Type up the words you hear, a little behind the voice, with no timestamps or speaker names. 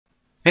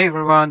Hey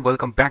everyone,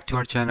 welcome back to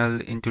our channel.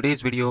 In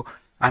today's video,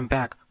 I'm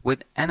back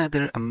with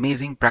another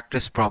amazing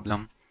practice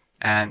problem.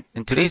 And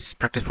in today's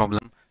practice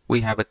problem,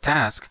 we have a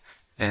task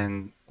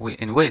in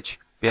which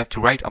we have to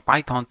write a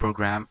Python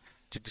program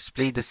to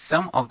display the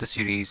sum of the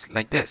series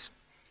like this.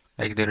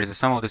 Like there is a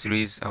sum of the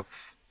series of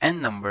n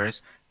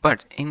numbers,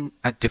 but in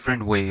a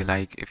different way.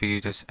 Like if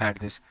you just add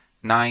this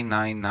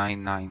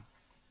 9999.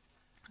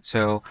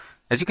 So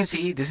as you can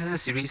see, this is a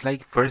series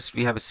like first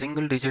we have a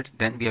single digit,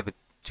 then we have a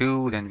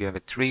 2, then we have a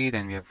 3,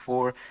 then we have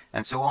 4,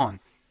 and so on.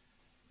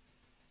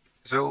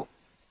 So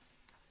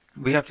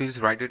we have to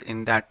just write it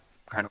in that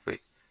kind of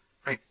way,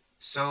 right?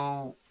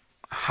 So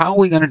how are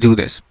we going to do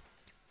this?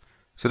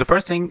 So the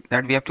first thing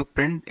that we have to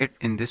print it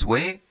in this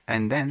way,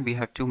 and then we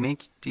have to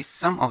make the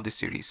sum of the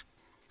series.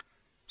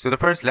 So the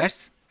first,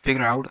 let's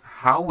figure out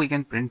how we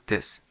can print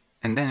this,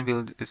 and then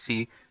we'll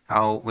see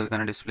how we're going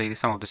to display the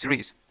sum of the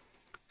series.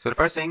 So the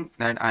first thing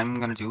that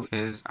I'm going to do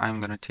is I'm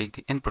going to take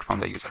the input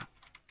from the user.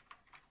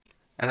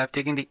 As I've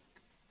taken the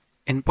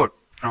input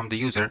from the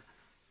user,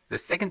 the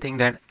second thing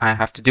that I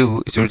have to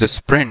do is to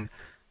just print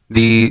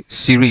the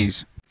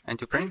series. And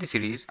to print the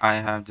series, I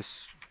have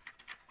just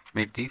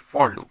made the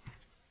for loop.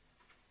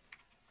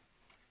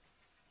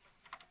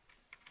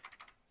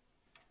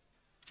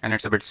 And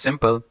it's a bit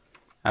simple.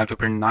 I have to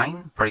print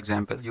 9, for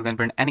example. You can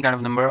print any kind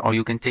of number, or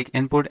you can take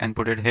input and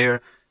put it here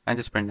and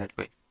just print that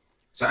way.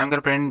 So I'm going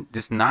to print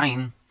this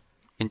 9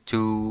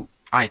 into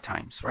I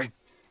times, right?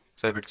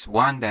 So if it's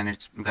 1, then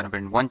it's going to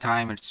print 1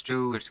 time. If it's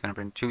 2, it's going to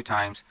print 2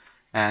 times.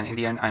 And in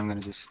the end, I'm going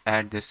to just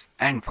add this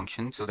AND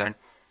function so that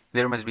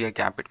there must be a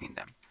gap between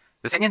them.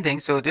 The second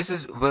thing, so this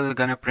is we're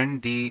going to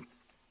print the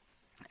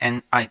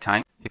NI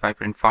time. If I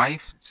print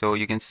 5, so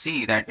you can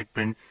see that it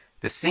print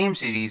the same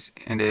series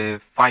in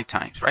the 5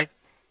 times, right?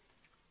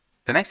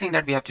 The next thing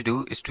that we have to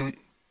do is to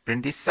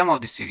print the sum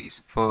of the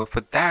series. For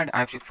that, I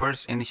have to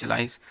first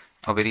initialize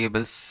a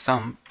variable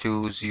sum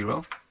to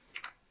 0,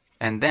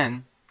 and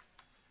then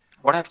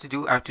what I have to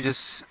do, I have to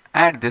just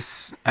add the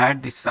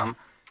sum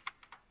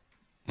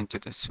into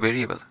this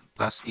variable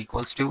plus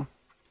equals to.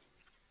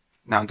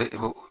 Now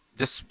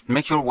just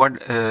make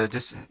sure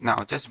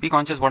just be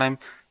conscious what I'm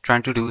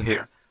trying to do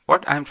here.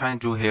 What I'm trying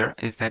to do here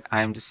is that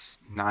I am just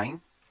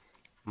 9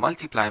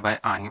 multiplied by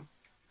I,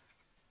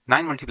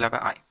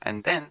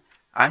 and then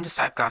I'm just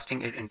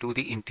typecasting it into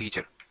the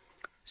integer.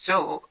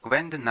 So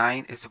when the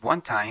 9 is 1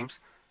 times,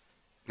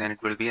 then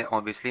it will be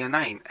obviously a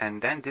 9,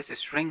 and then this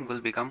string will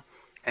become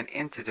an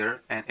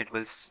integer and it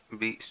will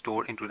be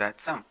stored into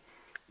that sum.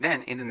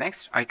 Then in the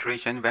next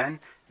iteration, when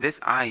this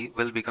I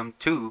will become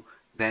 2,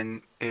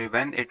 then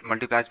when it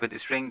multiplies with the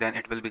string, then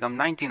it will become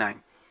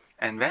 99.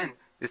 And when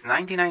this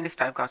 99 is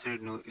typecasted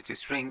into a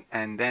string,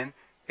 and then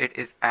it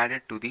is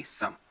added to the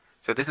sum.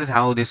 So this is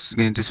how this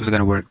will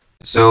gonna work.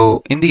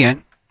 So in the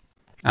end,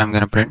 I'm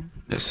gonna print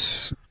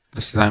this.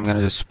 I'm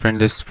gonna just print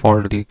this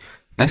for the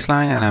next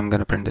line, and I'm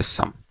gonna print this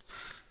sum.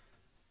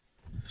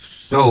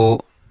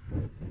 So,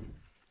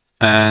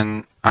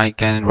 and I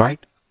can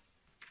write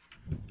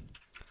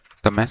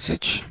the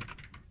message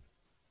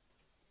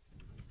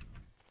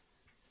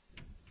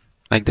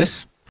like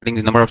this. I think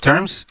the number of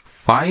terms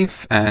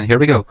 5, and here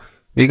we go.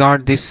 We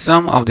got the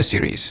sum of the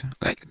series.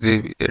 Like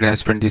it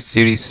has printed this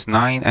series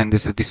 9, and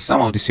this is the sum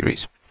of the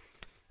series.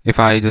 If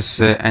I just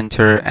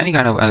enter any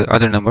kind of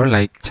other number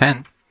like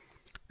 10,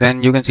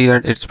 then you can see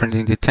that it's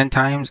printing the 10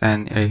 times,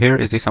 and here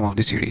is the sum of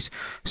the series.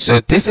 So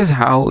this is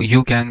how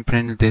you can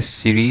print this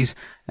series,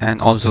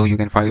 and also you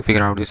can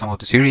figure out the sum of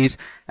the series.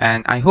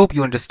 And I hope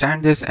you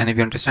understand this, and if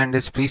you understand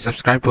this, please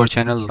subscribe to our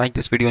channel, like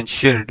this video, and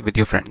share it with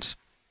your friends.